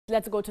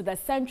Let's go to the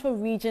central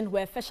region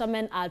where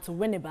fishermen at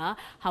Winneba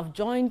have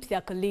joined their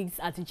colleagues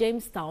at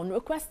Jamestown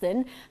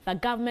requesting that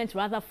government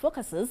rather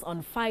focuses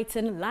on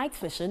fighting light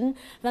fishing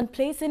than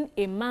placing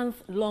a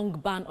month-long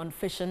ban on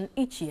fishing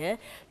each year.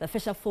 The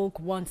fisherfolk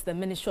want the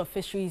Ministry of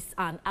Fisheries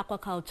and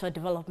Aquaculture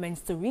Development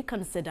to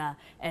reconsider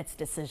its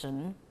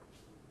decision.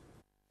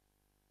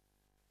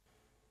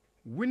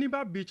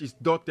 Winneba Beach is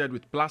dotted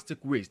with plastic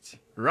waste,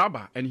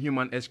 rubber and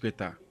human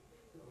excreta.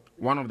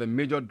 One of the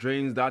major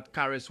drains that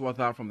carries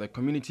water from the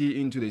community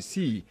into the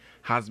sea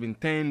has been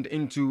turned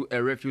into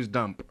a refuse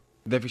dump.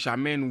 The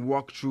fishermen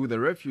walk through the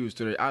refuse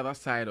to the other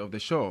side of the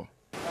shore.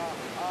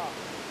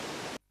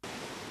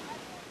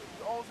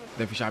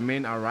 The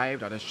fishermen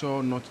arrived at the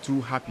shore not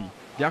too happy.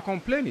 Their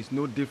complaint is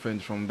no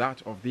different from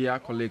that of their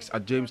colleagues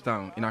at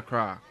Jamestown in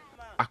Accra.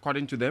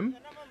 According to them,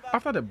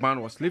 after the ban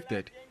was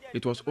lifted,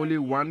 it was only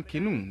one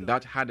canoe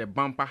that had a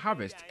bumper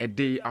harvest a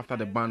day after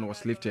the ban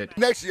was lifted.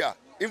 Next year,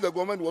 if the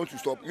government wants to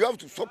stop, you have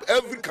to stop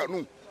every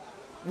canoe.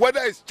 Whether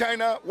it's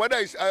China, whether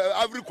it's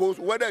Ivory Coast,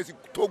 whether it's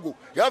Togo,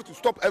 you have to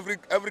stop every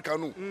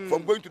canoe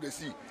from going to the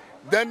sea.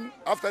 Then,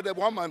 after the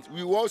 1 month,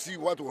 we will all see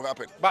what will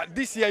happen. But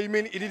this year, you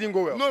mean it didn't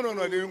go well? No,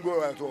 it didn't go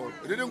well at all.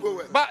 It didn't go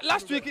well. But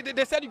last week,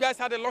 they said you guys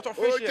had a lot of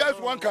fish here. Just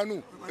one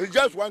canoe. It's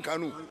just one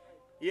canoe.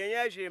 We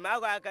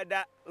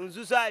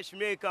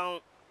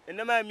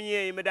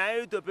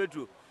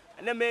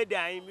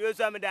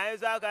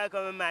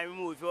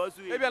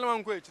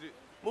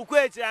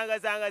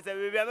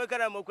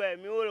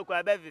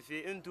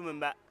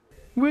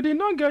did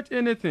not get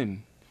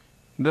anything.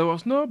 There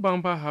was no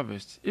bumper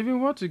harvest.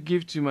 Even what to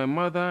give to my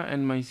mother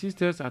and my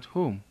sisters at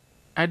home,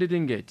 I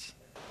didn't get.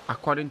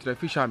 According to the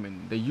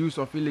fishermen, the use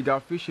of illegal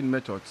fishing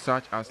methods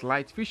such as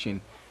light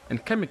fishing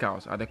and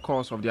chemicals are the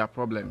cause of their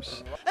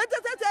problems.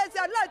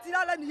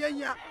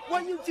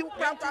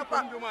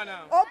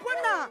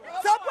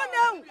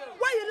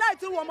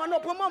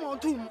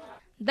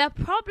 The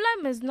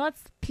problem is not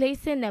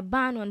placing a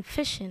ban on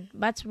fishing,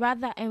 but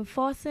rather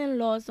enforcing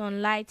laws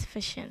on light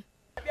fishing.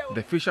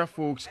 The fisher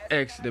folks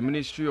asked the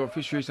Ministry of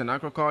Fisheries and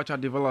Aquaculture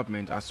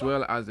Development as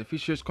well as the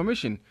Fisheries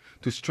Commission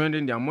to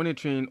strengthen their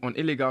monitoring on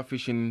illegal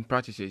fishing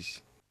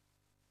practices.